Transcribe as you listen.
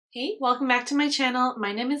Hey, welcome back to my channel.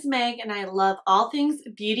 My name is Meg and I love all things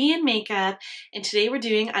beauty and makeup, and today we're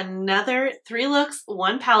doing another 3 looks,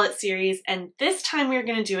 1 palette series, and this time we're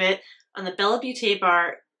going to do it on the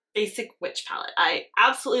Bellabeautebar Basic Witch palette. I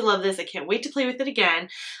absolutely love this. I can't wait to play with it again.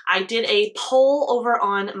 I did a poll over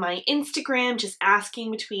on my Instagram just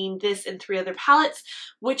asking between this and 3 other palettes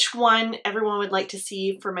which one everyone would like to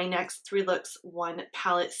see for my next 3 looks, 1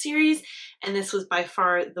 palette series, and this was by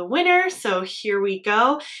far the winner, so here we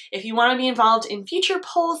go. If you want to be involved in future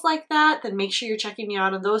polls like that, then make sure you're checking me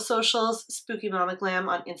out on those socials, Spooky Mama Glam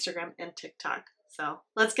on Instagram and TikTok. So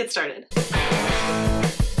let's get started.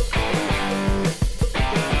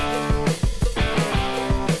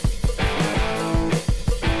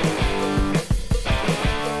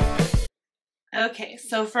 Okay,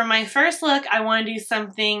 so for my first look, I want to do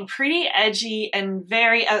something pretty edgy and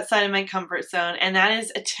very outside of my comfort zone, and that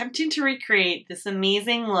is attempting to recreate this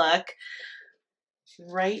amazing look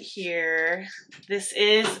right here. This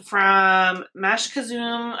is from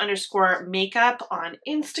mashkazoom_makeup on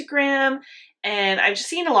Instagram, and I've just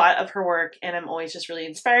seen a lot of her work and I'm always just really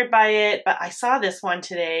inspired by it, but I saw this one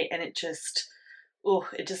today and it just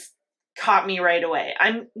caught me right away.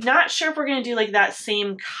 I'm not sure if we're gonna do like that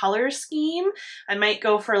same color scheme. I might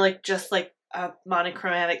go for just like a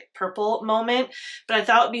monochromatic purple moment, but I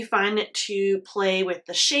thought it'd be fun to play with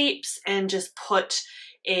the shapes and just put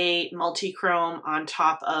a multi-chrome on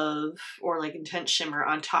top of, or like intense shimmer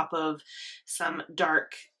on top of some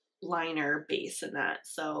dark liner base in that.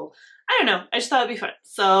 So I don't know, I just thought it'd be fun.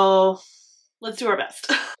 So let's do our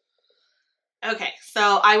best. Okay,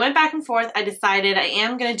 so I went back and forth. I decided I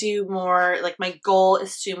am going to do more, like my goal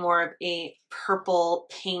is to do more of a purple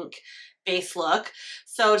pink base look.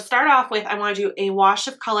 So to start off with, I want to do a wash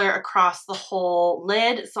of color across the whole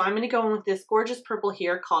lid. So I'm going to go in with this gorgeous purple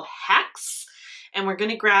here called Hex. And we're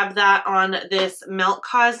going to grab that on this Melt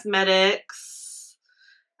Cosmetics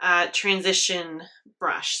transition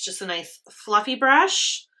brush. Just a nice fluffy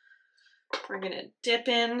brush. We're going to dip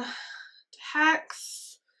in to Hex.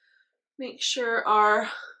 Make sure our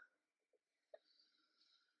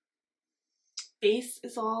base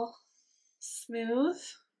is all smooth.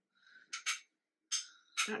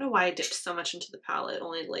 I don't know why I dipped so much into the palette,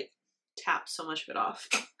 only like tap so much of it off.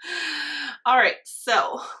 All right,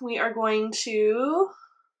 so we are going to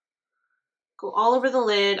go all over the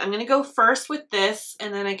lid. I'm going to go first with this,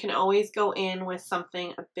 and then I can always go in with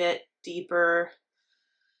something a bit deeper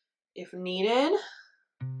if needed.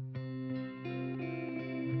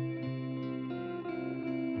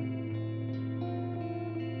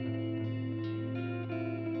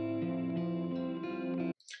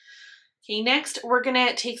 Okay, next we're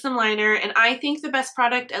gonna take some liner, and I think the best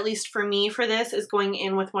product, at least for me for this, is going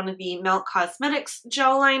in with one of the Melt Cosmetics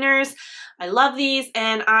gel liners. I love these,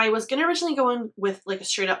 and I was gonna originally go in with like a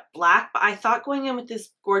straight up black, but I thought going in with this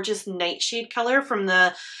gorgeous nightshade color from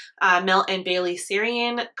the Melt and Bailey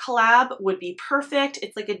Syrian collab would be perfect.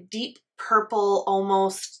 It's like a deep purple,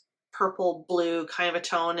 almost purple blue kind of a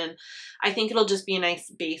tone, and I think it'll just be a nice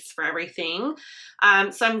base for everything.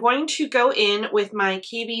 So I'm going to go in with my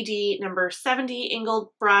KVD number 70 angled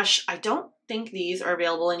brush. I don't think these are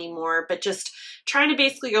available anymore, but just trying to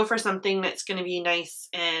basically go for something that's going to be nice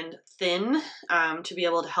and thin to be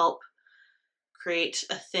able to help create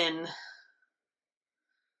a thin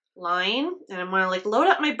line. And I'm going to like load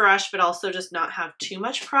up my brush, but also just not have too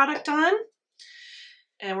much product on.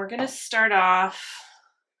 And we're going to start off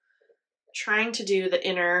trying to do the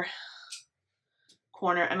inner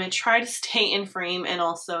corner. I'm going to try to stay in frame and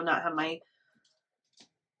also not have my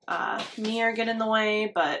mirror get in the way,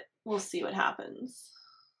 but we'll see what happens.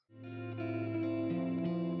 I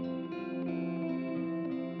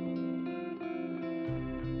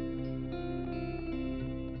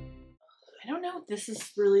don't know if this is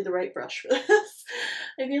really the right brush for this.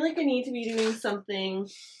 I feel like I need to be doing something.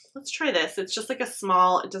 Let's try this. It's just like a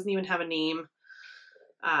small, it doesn't even have a name,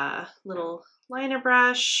 little liner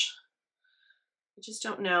brush. I just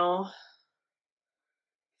don't know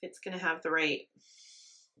if it's going to have the right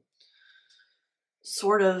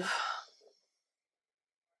sort of,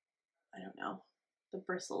 I don't know, the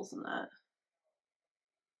bristles and that.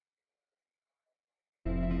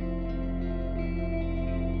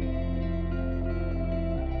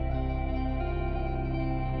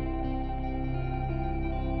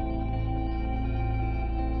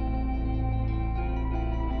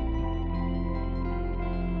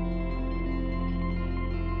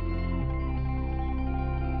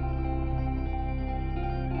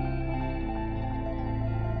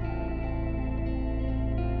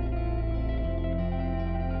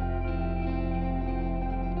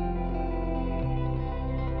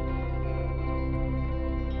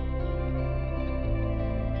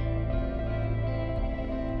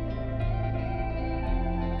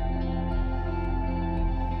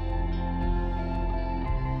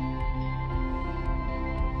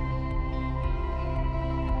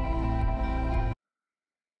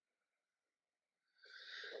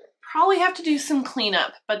 Probably have to do some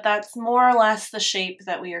cleanup, but that's more or less the shape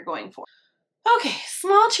that we are going for. Okay,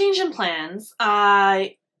 small change in plans.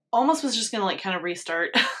 I almost was just gonna like kind of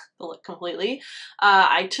restart the look completely.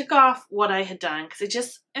 I took off what I had done because I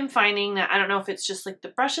just am finding that I don't know if it's just like the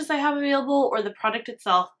brushes I have available or the product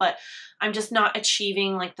itself, but I'm just not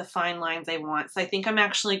achieving like the fine lines I want. So I think I'm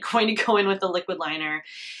actually going to go in with the liquid liner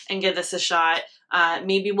and give this a shot.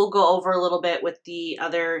 Maybe we'll go over a little bit with the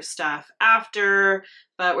other stuff after,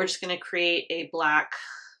 but we're just gonna create a black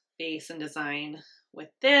base and design with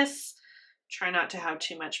this. Try not to have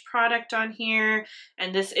too much product on here.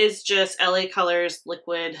 And this is just LA Colors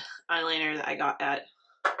liquid eyeliner that I got at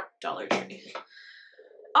Dollar Tree.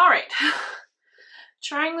 All right,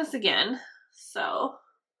 trying this again. So.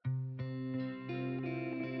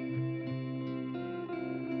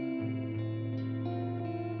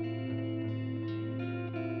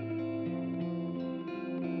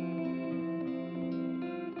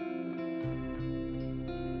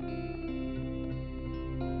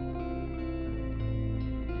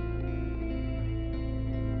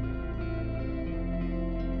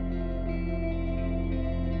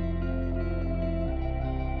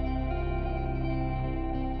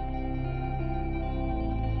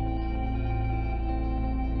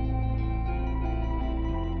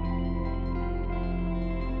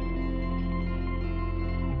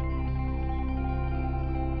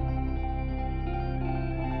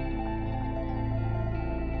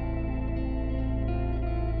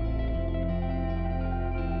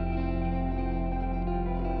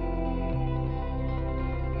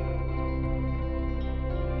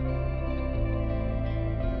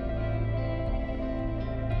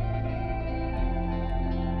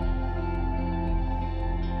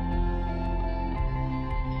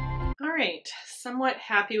 All right, somewhat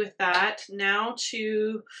happy with that. Now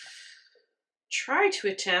to try to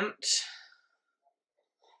attempt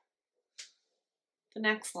the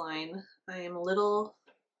next line. I am a little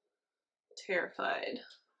terrified.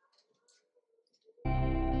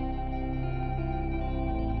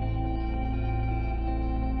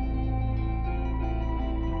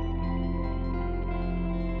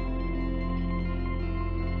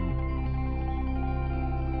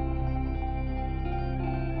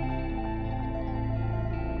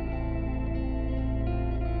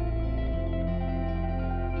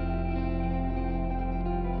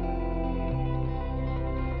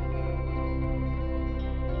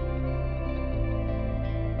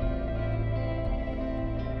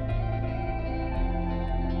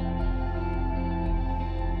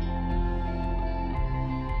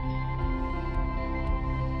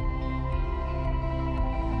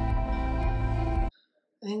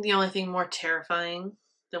 I think the only thing more terrifying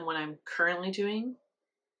than what I'm currently doing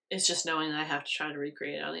is just knowing that I have to try to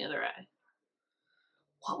recreate it on the other eye.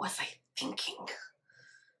 What was I thinking?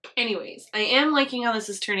 Anyways, I am liking how this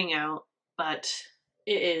is turning out, but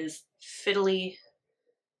it is fiddly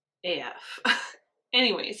AF.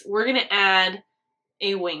 Anyways, we're gonna add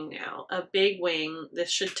a wing now, a big wing.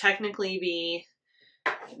 This should technically be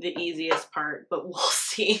the easiest part, but we'll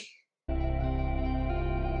see.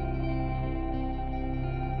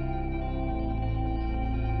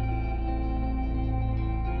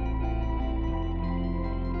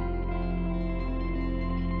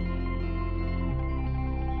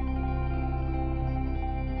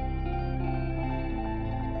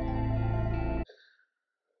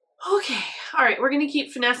 Okay, all right, we're gonna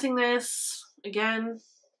keep finessing this. Again,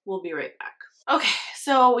 we'll be right back. Okay,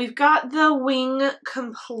 so we've got the wing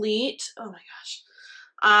complete. Oh my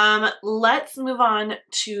gosh. Let's move on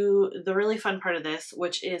to the really fun part of this,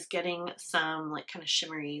 which is getting some like kind of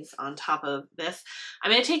shimmeries on top of this.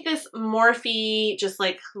 I'm gonna take this Morphe just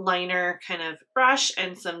like liner kind of brush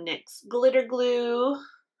and some NYX glitter glue. I'm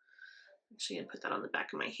actually gonna put that on the back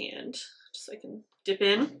of my hand just so I can dip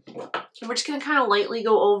in. And we're just gonna kind of lightly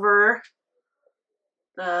go over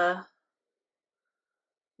the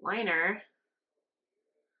liner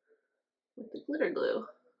with the glitter glue.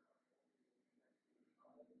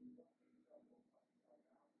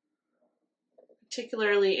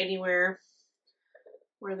 Particularly anywhere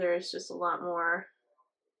where there's just a lot more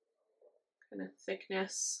kind of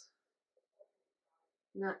thickness,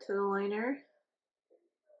 not to the liner,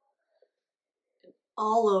 and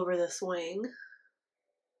all over this wing.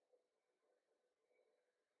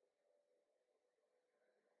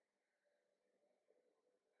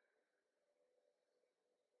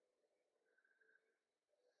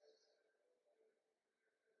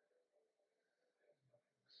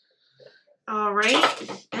 All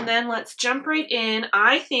right, and then let's jump right in.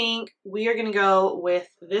 I think we are gonna go with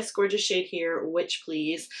this gorgeous shade here, Witch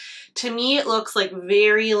Please. To me, it looks like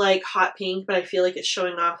very like hot pink, but I feel like it's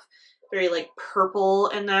showing off very like purple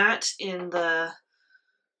and that in the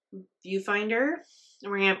viewfinder.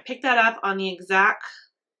 And we're gonna pick that up on the exact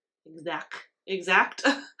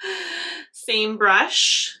same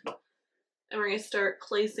brush. And we're gonna start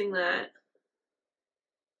placing that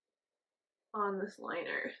on this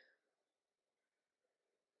liner.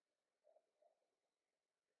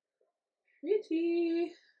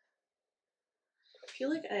 Pretty. I feel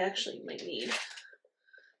like I actually might need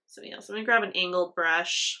something else. I'm gonna grab an angled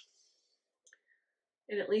brush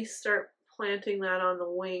and at least start planting that on the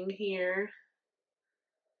wing here.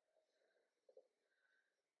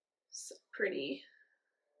 So pretty.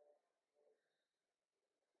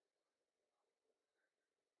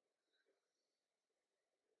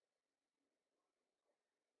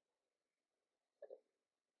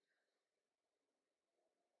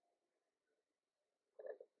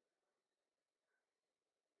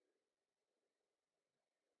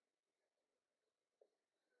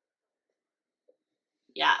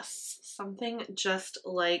 Yes, something just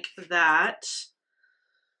like that.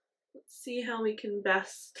 Let's see how we can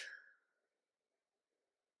best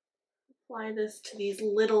apply this to these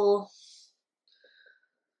little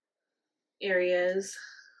areas.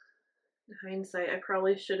 In hindsight, I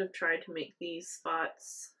probably should have tried to make these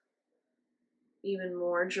spots even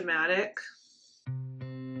more dramatic.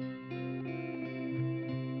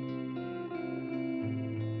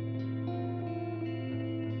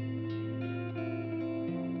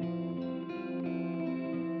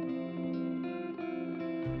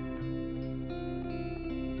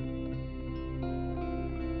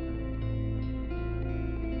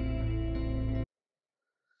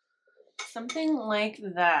 Something like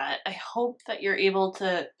that. I hope that you're able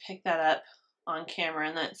to pick that up on camera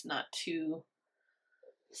and that's not too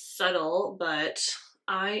subtle, but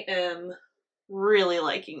I am really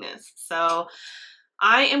liking this. So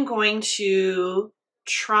I am going to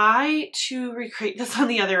try to recreate this on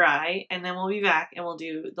the other eye and then we'll be back and we'll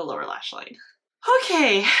do the lower lash line.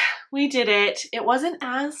 Okay, we did it. It wasn't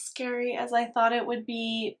as scary as I thought it would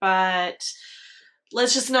be, but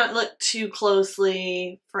let's just not look too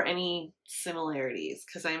closely for any similarities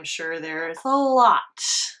because I'm sure there's a lot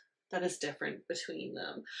that is different between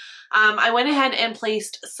them. I went ahead and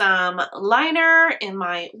placed some liner in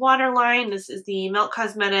my waterline. This is the Melt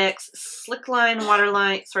Cosmetics Slick Waterline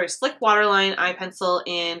Eye Pencil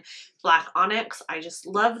in Black Onyx. I just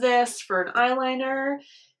love this for an eyeliner.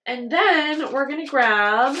 And then we're gonna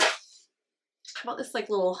grab, how about this like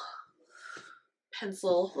little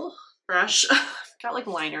pencil brush? Got like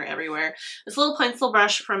liner everywhere. This little pencil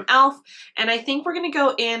brush from e.l.f. And I think we're gonna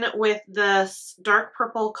go in with this dark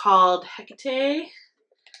purple called Hecate.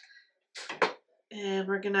 And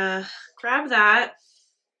we're gonna grab that.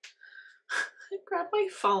 I grabbed my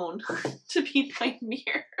phone to be my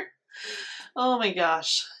mirror. Oh my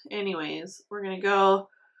gosh. Anyways, we're gonna go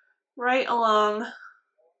right along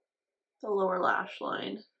the lower lash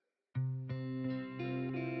line.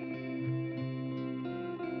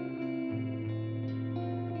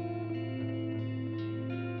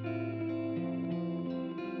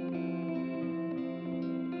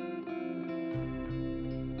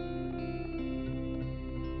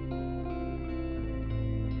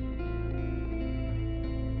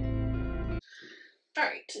 All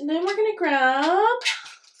right, and then we're gonna grab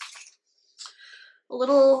a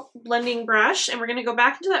little blending brush and we're gonna go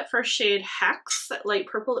back into that first shade Hex, that light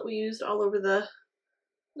purple that we used all over the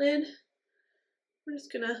lid. We're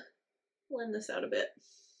just gonna blend this out a bit.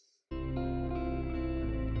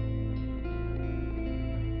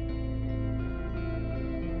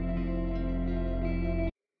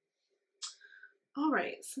 All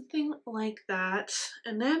right, something like that.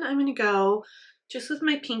 And then I'm gonna go just with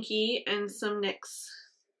my pinky and some NYX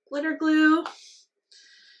glitter glue.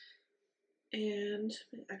 And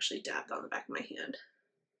I actually dabbed on the back of my hand.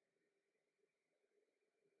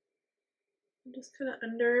 I'm just kind of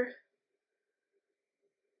under.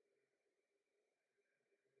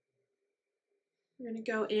 I'm gonna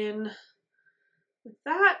go in with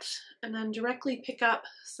that and then directly pick up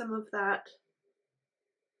some of that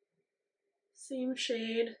same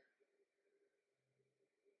shade.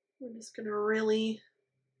 We're just gonna really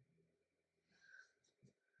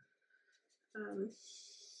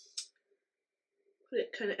put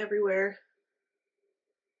it kind of everywhere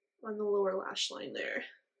on the lower lash line there.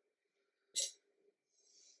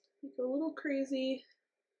 You go a little crazy.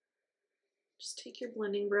 Just take your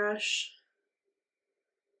blending brush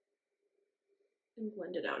and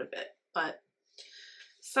blend it out a bit, but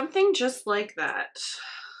something just like that.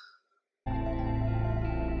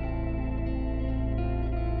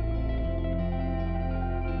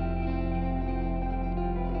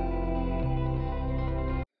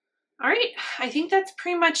 All right, I think that's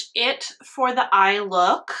pretty much it for the eye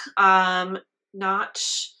look. Not,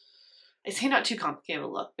 I say not too complicated a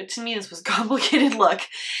look, but to me this was a complicated look.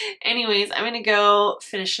 Anyways, I'm gonna go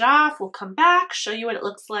finish it off. We'll come back, show you what it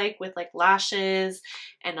looks like with like lashes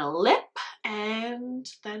and a lip, and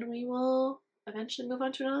then we will eventually move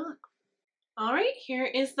on to another look. All right, here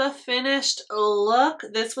is the finished look.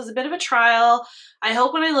 This was a bit of a trial. I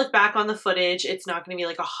hope when I look back on the footage, it's not going to be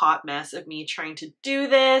like a hot mess of me trying to do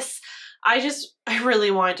this. I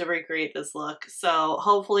really wanted to recreate this look. So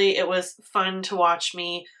hopefully it was fun to watch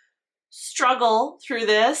me struggle through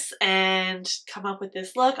this and come up with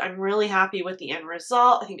this look. I'm really happy with the end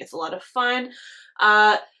result. I think it's a lot of fun.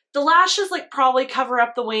 The lashes like probably cover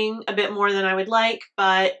up the wing a bit more than I would like,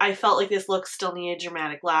 but I felt like this look still needed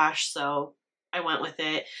dramatic lash, so I went with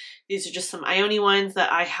it. These are just some Ioni ones that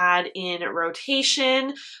I had in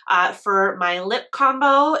rotation for my lip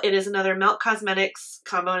combo. It is another Melt Cosmetics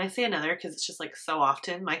combo, and I say another because it's just like so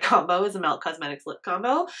often my combo is a Melt Cosmetics lip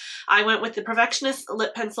combo. I went with the Perfectionist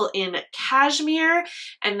lip pencil in Cashmere,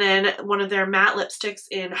 and then one of their matte lipsticks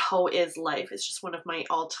in Ho Is Life. It's just one of my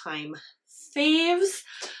all-time faves.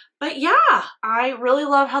 But yeah, I really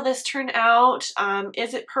love how this turned out.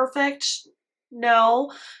 Is it perfect?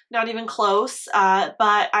 No, not even close, but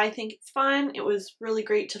I think it's fun. It was really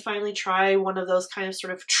great to finally try one of those kind of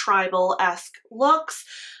sort of tribal-esque looks.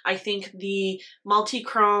 I think the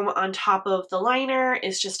multi-chrome on top of the liner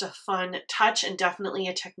is just a fun touch and definitely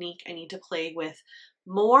a technique I need to play with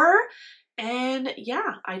more. And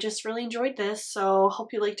yeah, I just really enjoyed this, so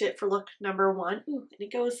hope you liked it for look number 1. Ooh, and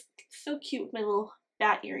it goes so cute with my little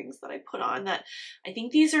bat earrings that I put on that I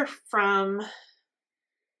think these are from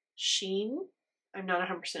Shein. I'm not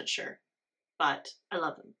 100% sure, but I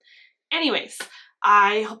love them. Anyways,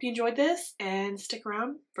 I hope you enjoyed this and stick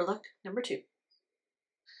around for look number 2.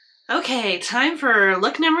 Okay, time for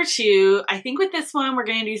look number 2. I think with this one, we're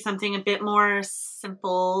going to do something a bit more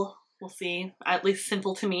simple. We'll see, at least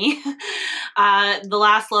simple to me. The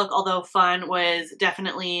last look, although fun, was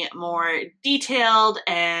definitely more detailed,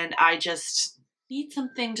 and I just need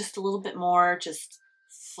something just a little bit more just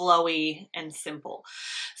flowy and simple.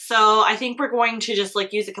 So I think we're going to just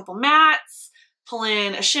like use a couple mattes, pull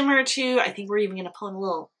in a shimmer or two. I think we're even going to pull in a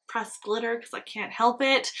little pressed glitter because I can't help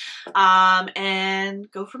it, and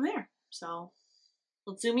go from there. So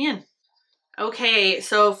let's zoom in. Okay,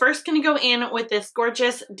 so first gonna go in with this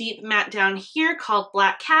gorgeous deep matte down here called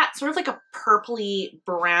Black Cat, sort of like a purpley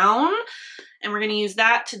brown. And we're gonna use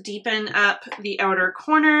that to deepen up the outer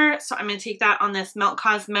corner. So I'm gonna take that on this Melt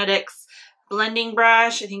Cosmetics blending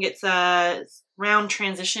brush. I think it's a round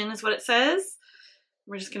transition is what it says.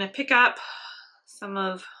 We're just gonna pick up some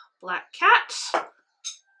of Black Cat, tap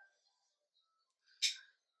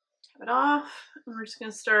it off, and we're just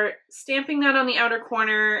gonna start stamping that on the outer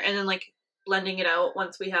corner and then like blending it out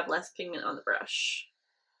once we have less pigment on the brush.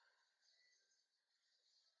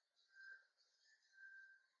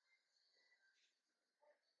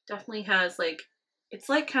 Definitely has like, it's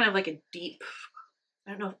like kind of like a deep,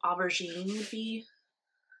 I don't know if aubergine would be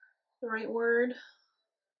the right word.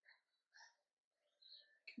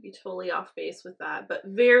 Could be totally off base with that, but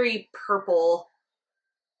very purple,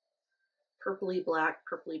 purpley black,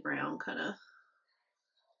 purpley brown kind of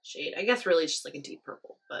shade. I guess really just like a deep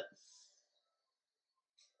purple, but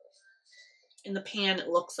in the pan it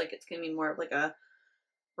looks like it's gonna be more of like a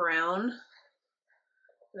brown.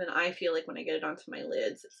 And then I feel like when I get it onto my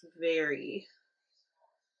lids, it's very,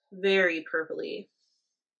 very purpley.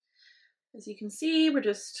 As you can see, we're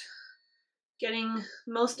just getting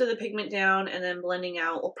most of the pigment down and then blending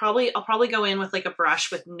out. I'll probably go in with like a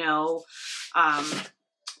brush with no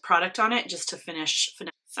product on it just to finish.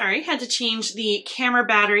 Sorry, had to change the camera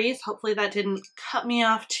batteries. Hopefully that didn't cut me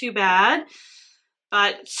off too bad.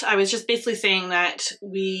 But I was just basically saying that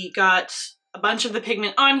we got a bunch of the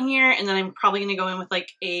pigment on here, and then I'm probably going to go in with like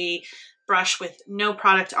a brush with no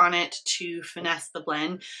product on it to finesse the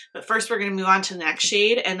blend. But first we're going to move on to the next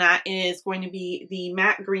shade, and that is going to be the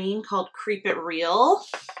matte green called Creep It Real.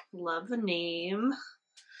 Love the name.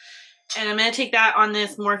 And I'm going to take that on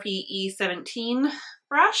this Morphe E17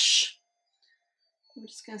 brush. I'm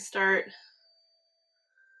just going to start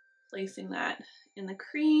placing that in the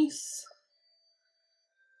crease.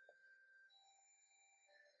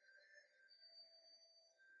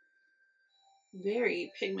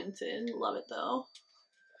 Very pigmented, love it though.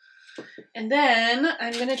 And then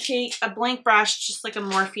I'm gonna take a blank brush, just like a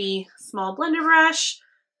Morphe small blender brush,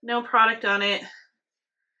 no product on it.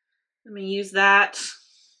 I'm gonna use that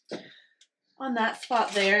on that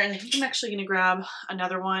spot there, and I think I'm actually gonna grab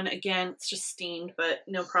another one. Again, it's just stained, but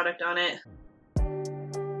no product on it.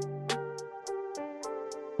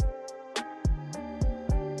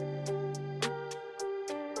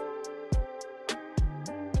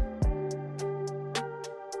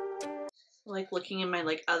 looking in my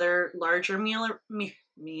like other larger mirror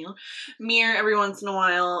every once in a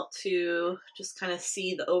while to just kind of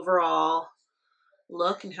see the overall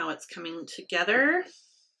look and how it's coming together.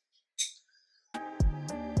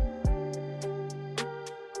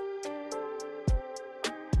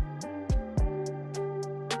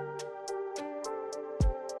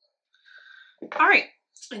 All right,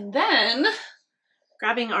 and then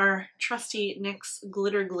grabbing our trusty NYX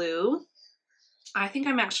glitter glue, I think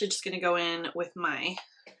I'm actually just going to go in with my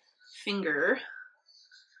finger.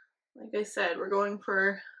 Like I said, we're going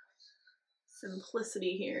for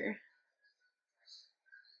simplicity here.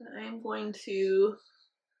 I'm going to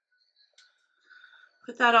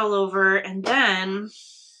put that all over, and then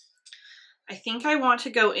I think I want to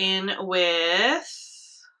go in with,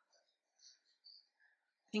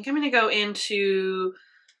 I think I'm going to go into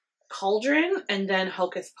Cauldron and then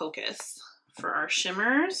Hocus Pocus for our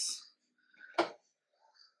shimmers.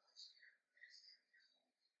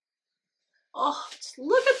 Oh, just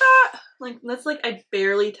look at that. Like, that's like I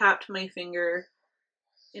barely tapped my finger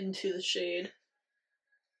into the shade.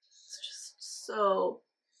 It's just so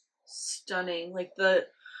stunning. Like the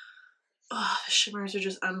shimmers are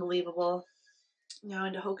just unbelievable. Now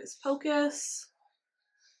into Hocus Pocus.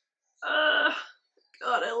 God,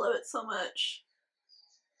 I love it so much.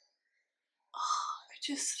 Oh, I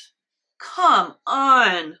just, come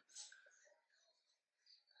on.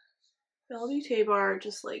 Bellabeautebar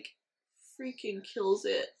just like freaking kills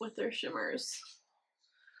it with their shimmers.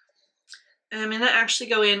 And I'm gonna actually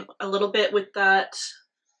go in a little bit with that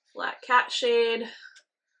Black Cat shade,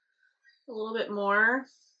 a little bit more,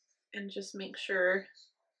 and just make sure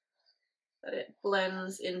that it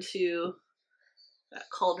blends into that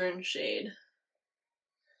Cauldron shade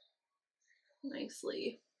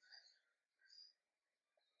nicely.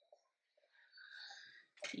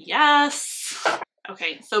 Yes!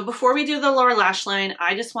 Okay, so before we do the lower lash line,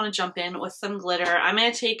 I just want to jump in with some glitter. I'm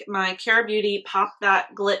going to take my Kara Beauty Pop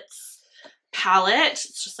That Glitz palette.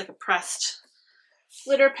 It's just like a pressed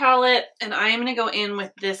glitter palette, and I am going to go in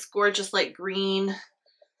with this gorgeous light green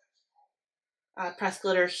pressed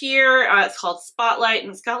glitter here. It's called Spotlight,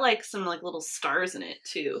 and it's got like some like little stars in it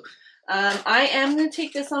too. I am going to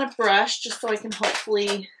take this on a brush just so I can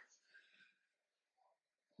hopefully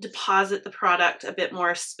deposit the product a bit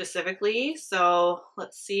more specifically. So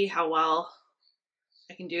let's see how well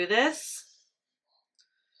I can do this.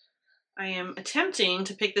 I am attempting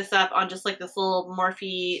to pick this up on just like this little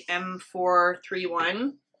Morphe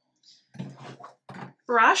M431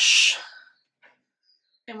 brush.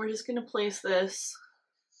 And we're just going to place this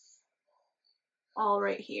all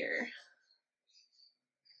right here.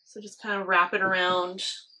 So just kind of wrap it around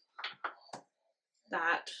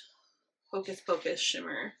that Hocus Pocus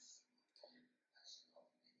shimmer.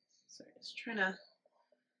 So just trying to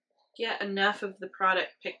get enough of the product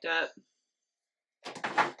picked up.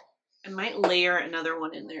 I might layer another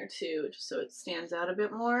one in there too, just so it stands out a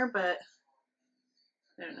bit more, but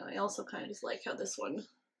I don't know. I also kind of just like how this one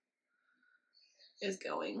is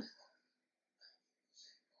going.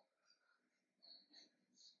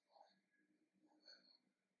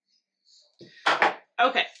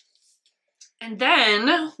 Okay. And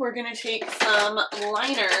then we're going to take some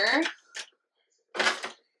liner.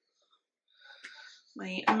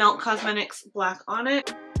 My Melt Cosmetics Black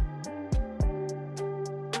Onyx.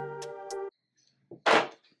 I'm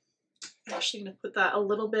actually going to put that a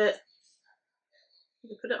little bit, I'm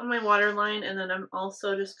going to put it on my waterline, and then I'm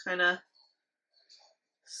also just kind of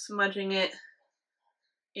smudging it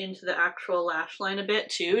into the actual lash line a bit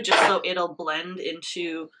too, just so it'll blend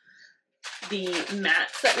into the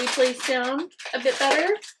mattes that we placed down a bit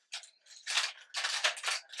better.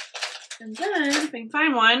 And then, if I can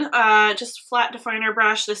find one, just flat definer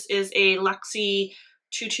brush. This is a Luxie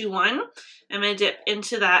 221. I'm going to dip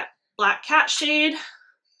into that Black Cat shade.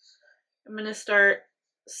 I'm going to start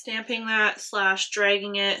stamping that /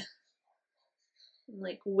 dragging it,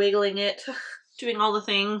 like wiggling it, doing all the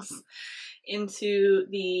things into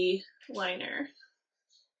the liner.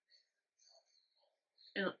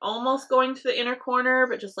 And almost going to the inner corner,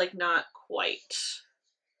 but just like not quite.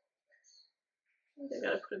 I think I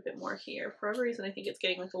gotta put a bit more here. For whatever reason, I think it's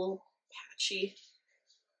getting like a little patchy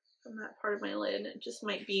from that part of my lid. It just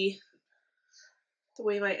might be the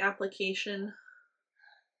way my application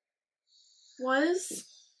was.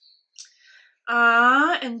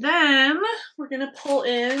 And then we're gonna pull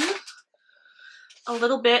in a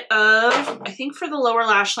little bit of, I think for the lower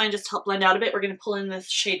lash line, just to help blend out a bit, we're gonna pull in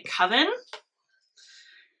this shade Coven.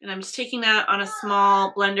 And I'm just taking that on a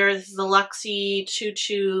small blender. This is a Luxie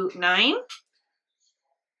 229.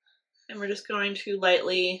 And we're just going to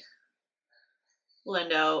lightly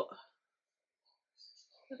blend out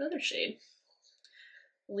that other shade.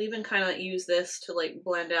 We'll even kind of use this to like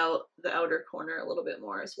blend out the outer corner a little bit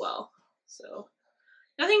more as well. So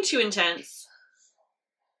nothing too intense,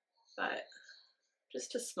 but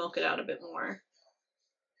just to smoke it out a bit more.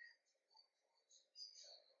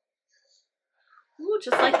 Ooh,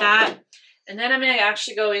 just like that. And then I'm going to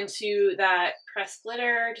actually go into that pressed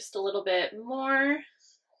glitter just a little bit more.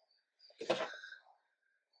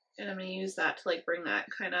 And I'm going to use that to like bring that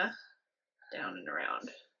kind of down and around.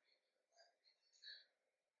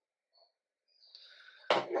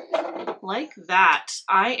 Like that.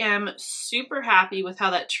 I am super happy with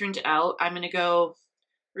how that turned out. I'm going to go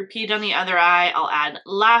repeat on the other eye. I'll add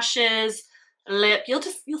lashes, lip. You'll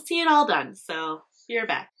see it all done. So be right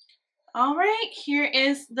back. All right, here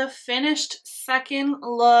is the finished second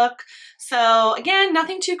look. So again,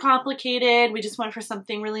 nothing too complicated. We just went for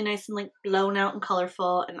something really nice and like blown out and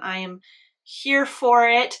colorful, and I am here for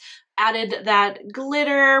it. Added that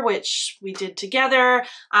glitter, which we did together.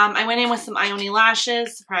 I went in with some Ione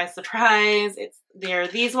lashes. Surprise, surprise. They're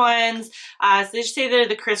these ones. So they just say they're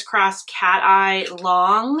the crisscross cat eye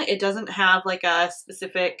long. It doesn't have like a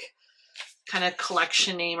specific kind of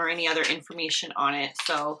collection name or any other information on it.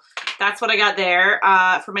 So that's what I got there.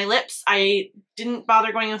 For my lips, I didn't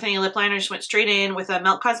bother going with any lip liner. I just went straight in with a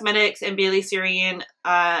Melt Cosmetics and Bailey Syrian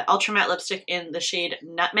Ultra Matte lipstick in the shade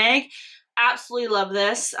Nutmeg. Absolutely love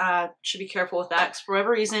this. Should be careful with that because for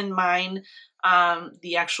whatever reason mine,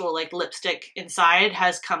 the actual like lipstick inside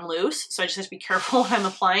has come loose. So I just have to be careful when I'm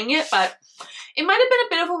applying it. But it might have been a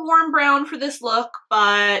bit of a warm brown for this look,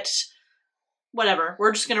 but whatever,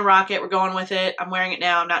 we're just gonna rock it. We're going with it. I'm wearing it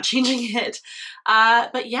now. I'm not changing it.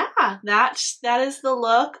 But yeah, that is the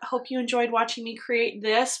look. I hope you enjoyed watching me create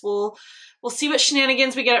this. We'll see what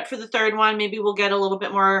shenanigans we get up for the third one. Maybe we'll get a little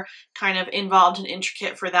bit more kind of involved and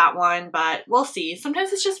intricate for that one, but we'll see.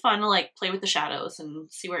 Sometimes it's just fun to like play with the shadows and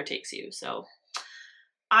see where it takes you. So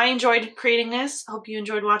I enjoyed creating this. Hope you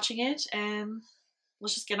enjoyed watching it, and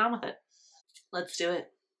let's just get on with it. Let's do it.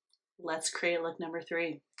 Let's create look number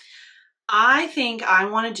 3. I think I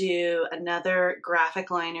want to do another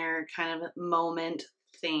graphic liner kind of moment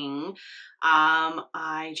thing.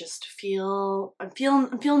 I just I'm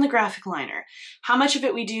feeling the graphic liner. How much of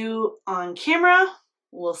it we do on camera,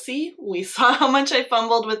 we'll see. We saw how much I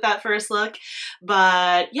fumbled with that first look,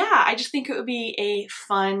 but yeah, I just think it would be a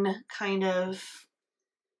fun kind of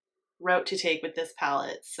route to take with this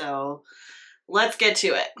palette. So let's get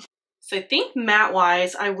to it. So I think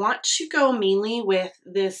matte-wise, I want to go mainly with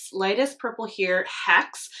this lightest purple here,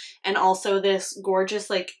 Hex, and also this gorgeous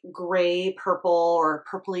like gray purple or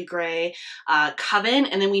purpley gray Coven,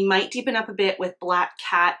 and then we might deepen up a bit with Black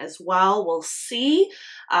Cat as well. We'll see.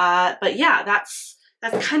 But yeah, that's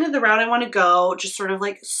kind of the route I want to go. Just sort of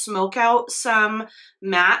like smoke out some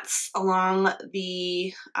mattes along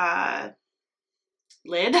the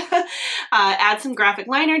lid, add some graphic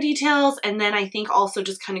liner details, and then I think also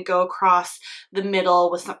just kind of go across the middle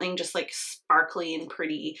with something just like sparkly and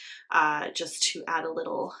pretty, just to add a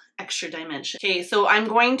little extra dimension. Okay, so I'm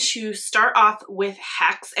going to start off with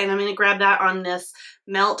Hex, and I'm going to grab that on this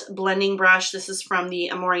Melt blending brush. This is from the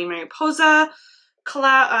Amore Mariposa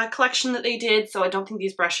collection that they did, so I don't think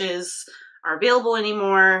these brushes are available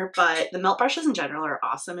anymore, but the melt brushes in general are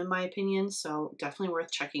awesome in my opinion, so definitely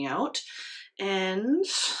worth checking out. And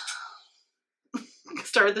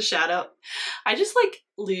start with the shadow. I just like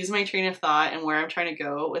lose my train of thought and where I'm trying to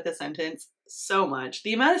go with a sentence so much.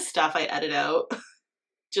 The amount of stuff I edit out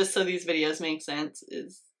just so these videos make sense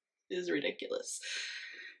is ridiculous.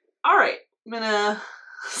 All right, I'm gonna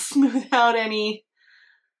smooth out any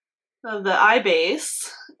of the eye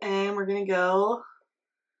base, and we're gonna go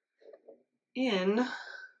in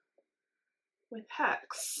with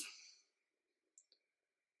Hex.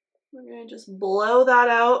 We're gonna just blow that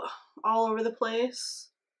out all over the place.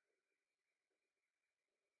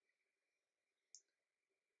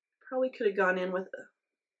 Probably could have gone in with a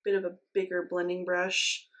bit of a bigger blending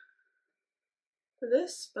brush for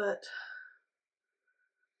this, but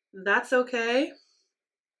that's okay.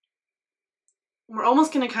 We're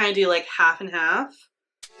almost gonna kind of do like half and half.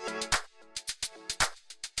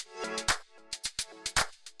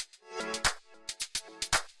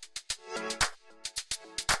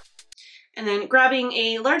 And then grabbing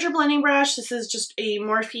a larger blending brush, this is just a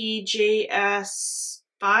Morphe JS5,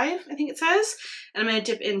 I think it says. And I'm going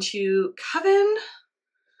to dip into Coven,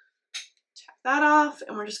 tap that off,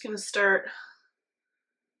 and we're just going to start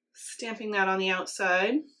stamping that on the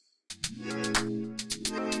outside.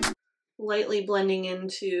 Lightly blending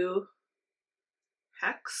into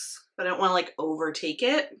Hex, but I don't want to like overtake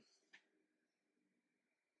it.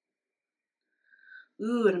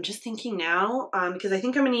 Ooh, and I'm just thinking now, because I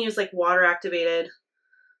think I'm going to use like water activated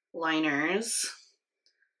liners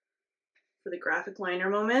for the graphic liner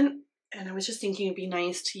moment. And I was just thinking it'd be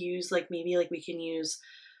nice to use like, maybe like we can use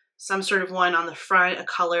some sort of one on the front, a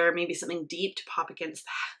color, maybe something deep to pop against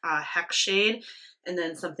the hex shade, and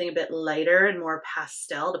then something a bit lighter and more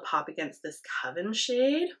pastel to pop against this Coven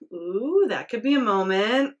shade. Ooh, that could be a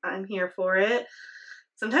moment. I'm here for it.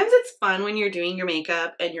 Sometimes it's fun when you're doing your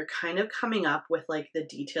makeup and you're kind of coming up with like the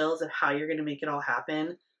details of how you're going to make it all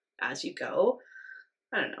happen as you go.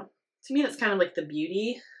 I don't know. To me, that's kind of like the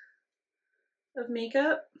beauty of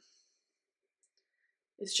makeup.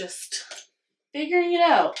 It's just figuring it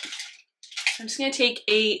out. I'm just going to take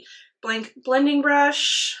a blank blending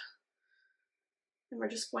brush and we're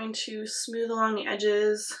just going to smooth along the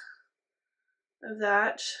edges of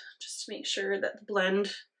that just to make sure that the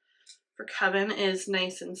blend for Coven is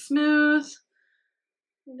nice and smooth.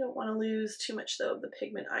 I don't want to lose too much though of the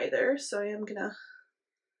pigment either, so I am gonna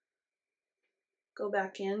go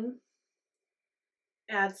back in,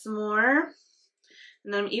 add some more,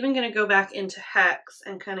 and then I'm even gonna go back into Hex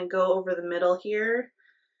and kind of go over the middle here.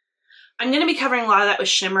 I'm gonna be covering a lot of that with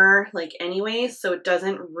shimmer like anyway, so it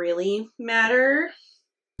doesn't really matter.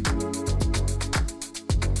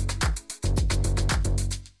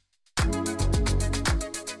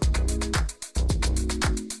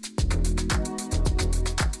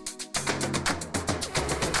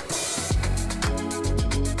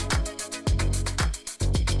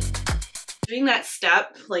 Doing that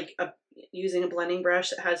step, like using a blending brush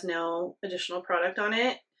that has no additional product on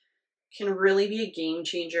it, can really be a game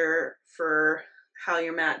changer for how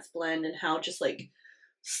your mattes blend and how just like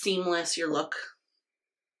seamless your look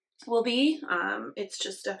will be. It's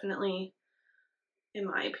just definitely, in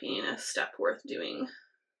my opinion, a step worth doing.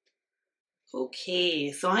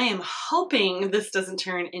 Okay, so I am hoping this doesn't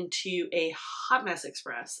turn into a hot mess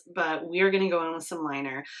express, but we are going to go in with some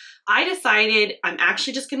liner. I decided I'm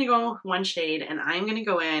actually just going to go in with one shade, and I'm going to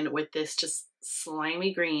go in with this just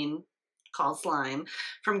slimy green called Slime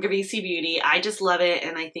from Greasy Beauty. I just love it,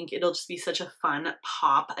 and I think it'll just be such a fun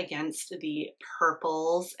pop against the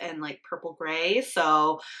purples and like purple gray.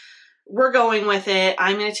 So we're going with it.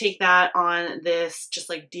 I'm going to take that on this just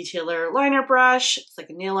like detailer liner brush. It's like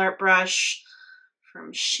a nail art brush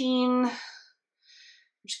from Sheen. I'm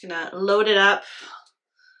just going to load it up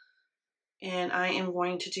and I am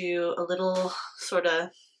going to do a little sort of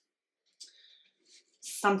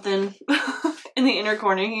something in the inner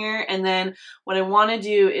corner here. And then what I want to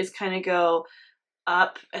do is kind of go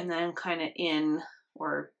up and then kind of in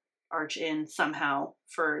or arch in somehow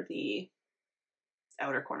for the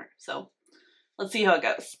outer corner. So let's see how it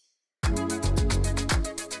goes.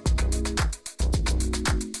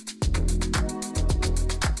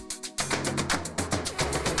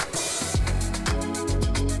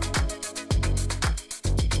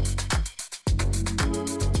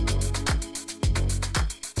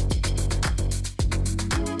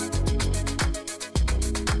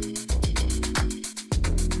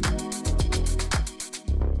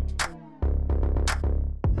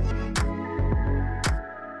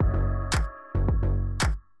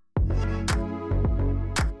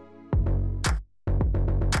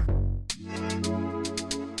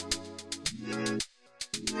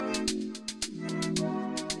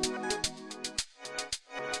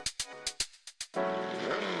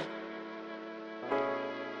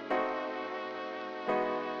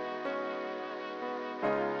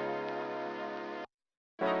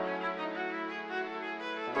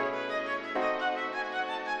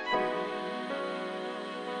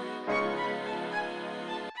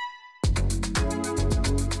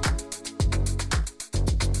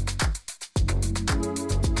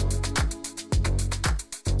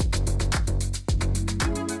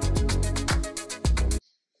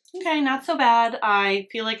 Okay, not so bad. I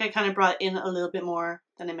feel like I kind of brought in a little bit more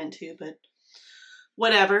than I meant to, but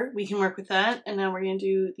whatever, we can work with that. And now we're going to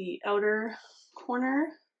do the outer corner.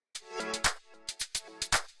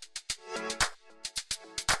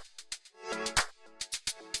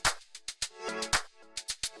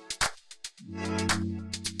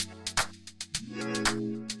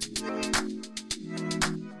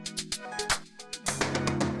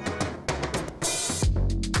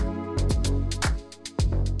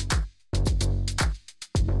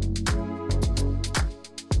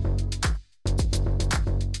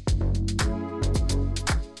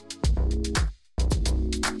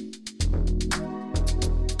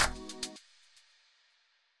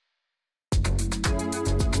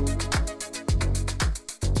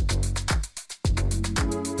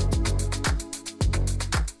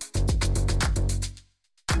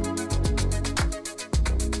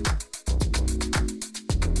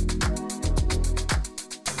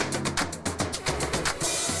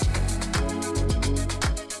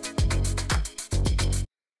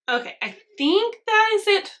 Okay, I think that is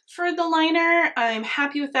it for the liner. I'm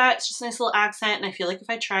happy with that. It's just a nice little accent, and I feel like if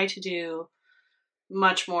I try to do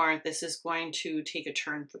much more, this is going to take a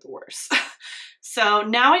turn for the worse. So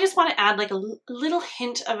now I just want to add like a little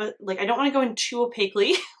hint of a, like, I don't want to go in too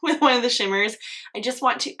opaquely with one of the shimmers. I just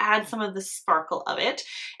want to add some of the sparkle of it.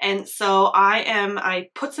 And so I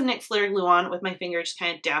put some NYX Glitter Glue on with my finger, just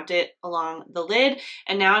kind of dabbed it along the lid.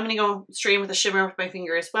 And now I'm going to go straight in with the shimmer with my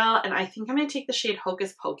finger as well. And I think I'm going to take the shade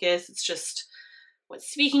Hocus Pocus. It's just what's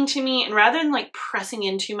speaking to me, and rather than like pressing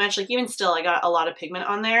in too much, like even still I got a lot of pigment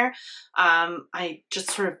on there, I just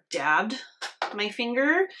sort of dabbed my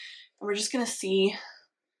finger, and we're just gonna see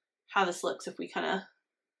how this looks if we kind of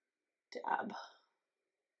dab.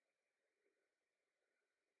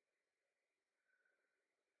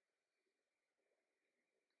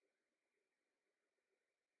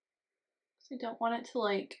 So I don't want it to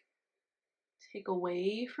like take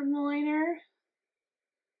away from the liner.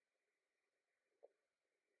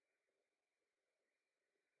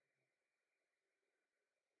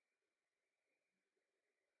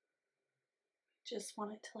 Just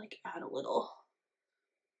want it to like add a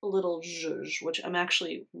little zhuzh, which I'm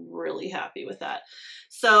actually really happy with that.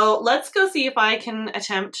 So let's go see if I can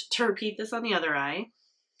attempt to repeat this on the other eye.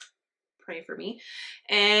 Pray for me.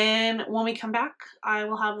 And when we come back, I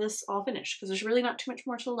will have this all finished because there's really not too much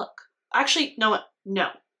more to look. Actually, no.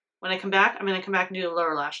 When I come back, I'm going to come back and do the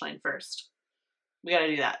lower lash line first. We got to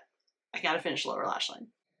do that. I got to finish the lower lash line.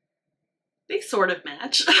 They sort of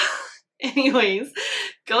match. Anyways,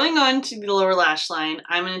 going on to the lower lash line,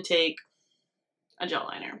 I'm going to take a gel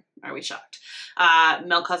liner. Are we shocked?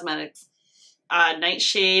 Mel Cosmetics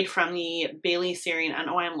Nightshade from the Bailey Syrian. I don't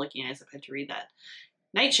know why I'm looking at it as if I had to read that.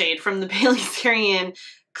 Nightshade from the Bailey Syrian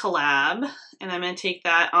collab. And I'm going to take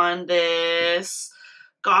that on this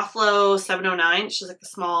Gothlow 709. It's just like a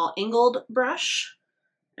small angled brush.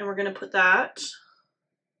 And we're going to put that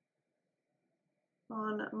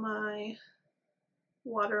on my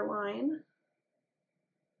waterline.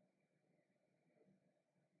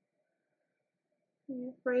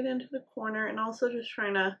 Right into the corner, and also just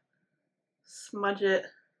trying to smudge it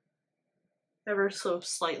ever so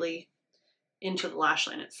slightly into the lash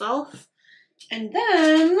line itself. And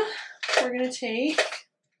then we're going to take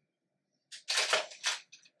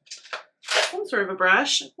some sort of a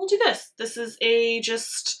brush. We'll do this. This is a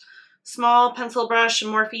just small pencil brush,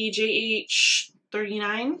 Morphe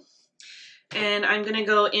JH39. And I'm going to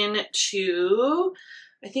go into,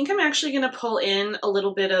 I think I'm actually going to pull in a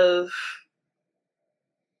little bit of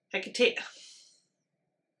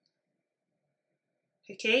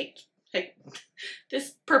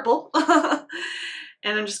this purple.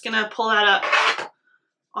 And I'm just gonna pull that up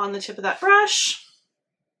on the tip of that brush.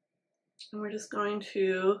 And we're just going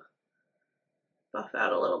to buff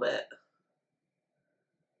out a little bit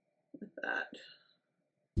with that.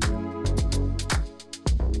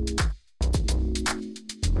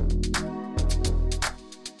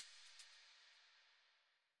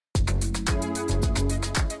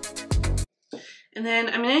 And then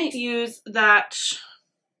I'm going to use that.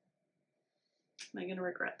 Am I going to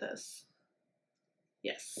regret this?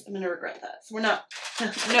 Yes, I'm going to regret that. So we're not,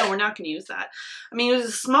 no, we're not going to use that. I'm going to use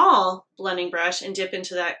a small blending brush and dip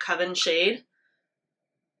into that Coven shade.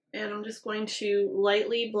 And I'm just going to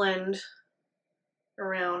lightly blend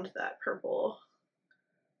around that purple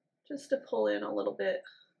just to pull in a little bit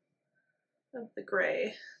of the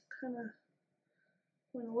gray. Kind of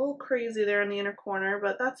went a little crazy there in the inner corner,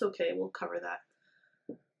 but that's okay. We'll cover that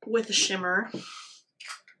with a shimmer.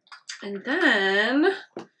 And then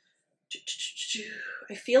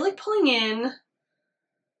I feel like pulling in,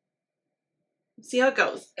 see how it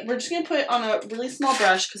goes. We're just going to put it on a really small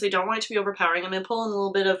brush because I don't want it to be overpowering. I'm going to pull in a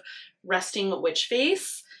little bit of Resting Witch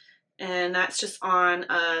Face, and that's just on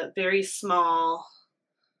a very small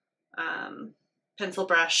pencil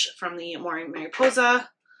brush from the Maureen Mariposa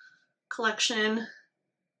collection. And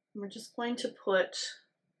we're just going to put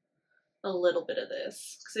a little bit of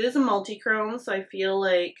this because it is a multi-chrome, so I feel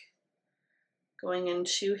like going in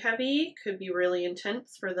too heavy could be really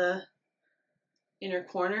intense for the inner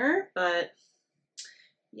corner, but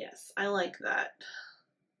yes, I like that.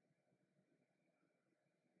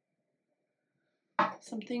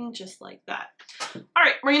 Something just like that. All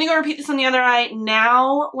right, we're gonna go repeat this on the other eye.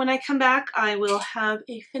 Now, when I come back, I will have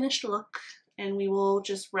a finished look and we will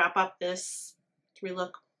just wrap up this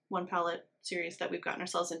 3-look, 1 palette series that we've gotten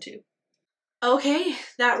ourselves into. Okay,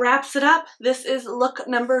 that wraps it up. This is look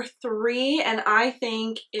number 3, and I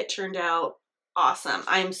think it turned out awesome.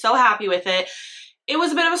 I'm so happy with it. It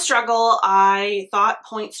was a bit of a struggle. I thought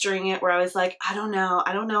points during it where I was like, I don't know.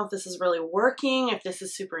 I don't know if this is really working, if this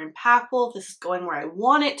is super impactful, if this is going where I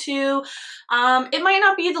want it to. It might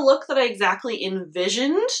not be the look that I exactly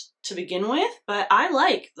envisioned to begin with, but I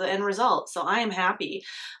like the end result, so I am happy.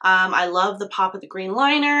 I love the pop of the green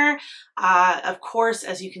liner. Of course,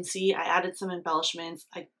 as you can see, I added some embellishments.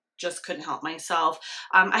 I just couldn't help myself.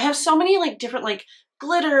 I have so many like different like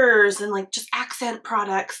glitters and like just accent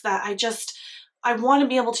products that I want to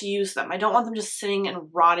be able to use them. I don't want them just sitting and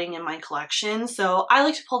rotting in my collection, so I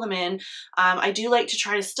like to pull them in. I do like to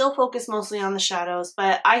try to still focus mostly on the shadows,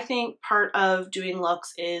 but I think part of doing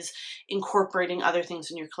looks is incorporating other things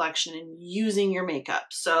in your collection and using your makeup.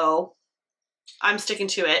 So I'm sticking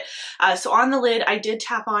to it. So on the lid, I did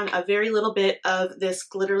tap on a very little bit of this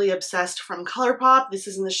Glitterly Obsessed from ColourPop. This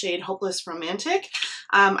is in the shade Hopeless Romantic.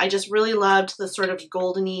 I just really loved the sort of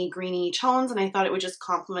goldeny, greeny tones, and I thought it would just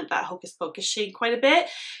complement that Hocus Pocus shade quite a bit.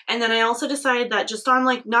 And then I also decided that just on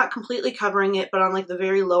like, not completely covering it, but on like the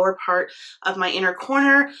very lower part of my inner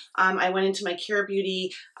corner, I went into my Kara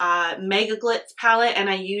Beauty Mega Glitz palette, and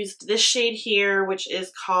I used this shade here, which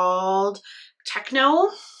is called Techno.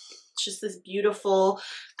 It's just this beautiful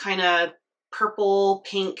kind of purple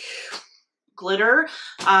pink glitter.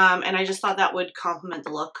 And I just thought that would complement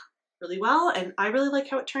the look really well. And I really like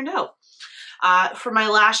how it turned out. For my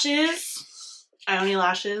lashes, Ioni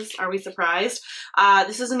lashes, are we surprised?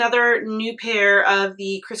 This is another new pair of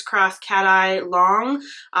the Crisscross Cat Eye Long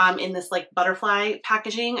in this like butterfly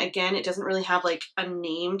packaging. Again, it doesn't really have like a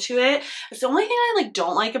name to it. It's the only thing I like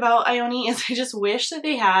don't like about Ioni is I just wish that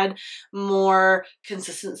they had more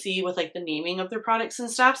consistency with like the naming of their products and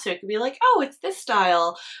stuff. So it could be like, oh, it's this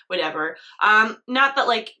style, whatever. Not that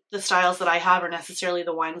like the styles that I have are necessarily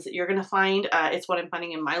the ones that you're gonna find. It's what I'm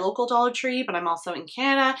finding in my local Dollar Tree, but I'm also in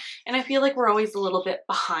Canada, and I feel like we're always a little bit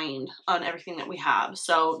behind on everything that we have.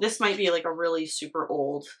 So this might be like a really super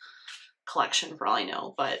old collection for all I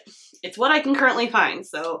know, but it's what I can currently find.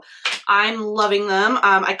 So I'm loving them.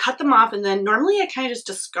 I cut them off, and then normally I kind of just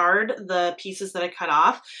discard the pieces that I cut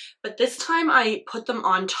off, but this time I put them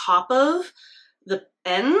on top of the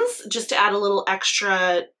ends just to add a little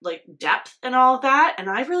extra like depth and all of that, and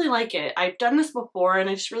I really like it. I've done this before, and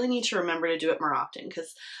I just really need to remember to do it more often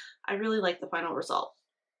because I really like the final result.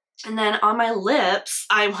 And then on my lips,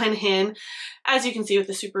 I went in, as you can see, with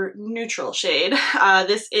a super neutral shade.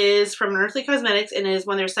 This is from Earthly Cosmetics, and it is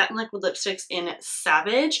one of their satin liquid lipsticks in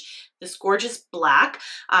Savage, this gorgeous black.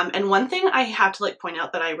 And one thing I have to like point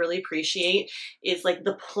out that I really appreciate is like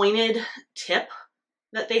the pointed tip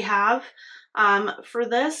that they have for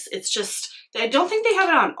this. It's just, I don't think they have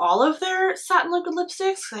it on all of their satin liquid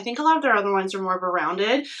lipsticks. I think a lot of their other ones are more of a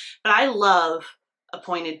rounded, but I love a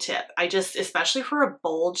pointed tip. I just, especially for a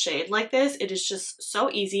bold shade like this, it is just so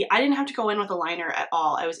easy. I didn't have to go in with a liner at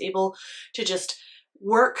all. I was able to just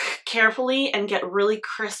work carefully and get really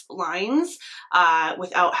crisp lines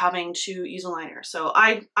without having to use a liner. So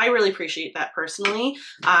I really appreciate that personally.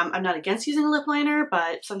 I'm not against using a lip liner,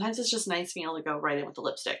 but sometimes it's just nice being able to go right in with the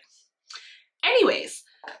lipstick. Anyways,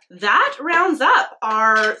 that rounds up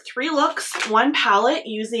our 3 looks, 1 palette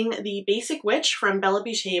using the Basic Witch from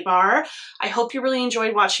Bellabeautebar. I hope you really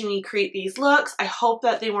enjoyed watching me create these looks. I hope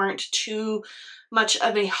that they weren't too much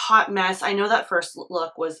of a hot mess. I know that first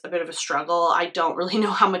look was a bit of a struggle. I don't really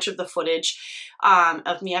know how much of the footage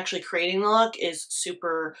of me actually creating the look is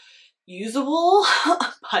super usable,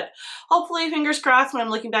 but hopefully, fingers crossed, when I'm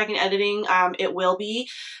looking back and editing, it will be.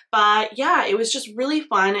 But yeah, it was just really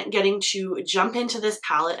fun getting to jump into this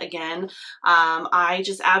palette again. I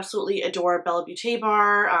just absolutely adore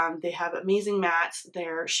Bellabeautebar. They have amazing mattes.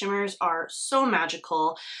 Their shimmers are so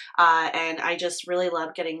magical, and I just really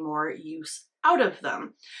love getting more use out of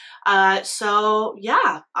them. So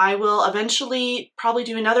yeah, I will eventually probably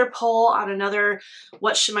do another poll on another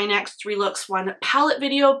what should my next 3 looks 1 palette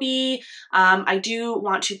video be. I do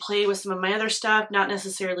want to play with some of my other stuff, not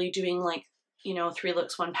necessarily doing like, you know, 3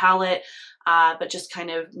 looks 1 palette, but just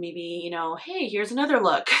kind of maybe, you know, hey, here's another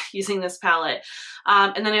look using this palette.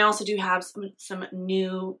 And then I also do have some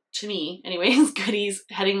new, to me anyways, goodies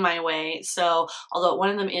heading my way. So although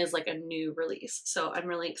one of them is like a new release, so I'm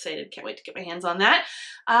really excited. Can't wait to get my hands on that.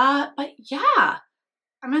 But yeah,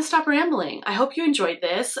 I'm gonna stop rambling. I hope you enjoyed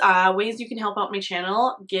this. Ways you can help out my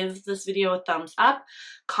channel: give this video a thumbs up,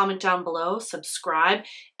 comment down below, subscribe.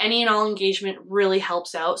 Any and all engagement really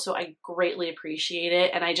helps out, so I greatly appreciate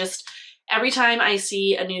it. And I just, every time I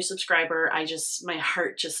see a new subscriber, my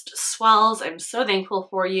heart just swells. I'm so thankful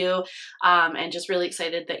for you, and just really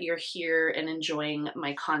excited that you're here and enjoying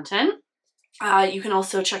my content. You can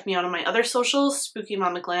also check me out on my other socials, Spooky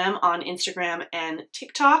Mama Glam, on Instagram and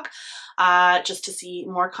TikTok, just to see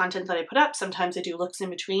more content that I put up. Sometimes I do looks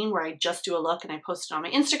in between where I just do a look and I post it on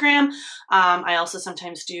my Instagram. I also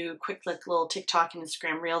sometimes do quick little TikTok and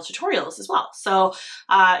Instagram reel tutorials as well. So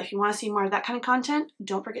if you want to see more of that kind of content,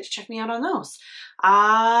 don't forget to check me out on those.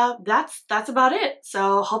 That's about it.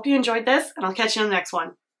 So hope you enjoyed this, and I'll catch you on the next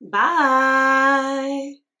one.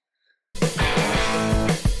 Bye!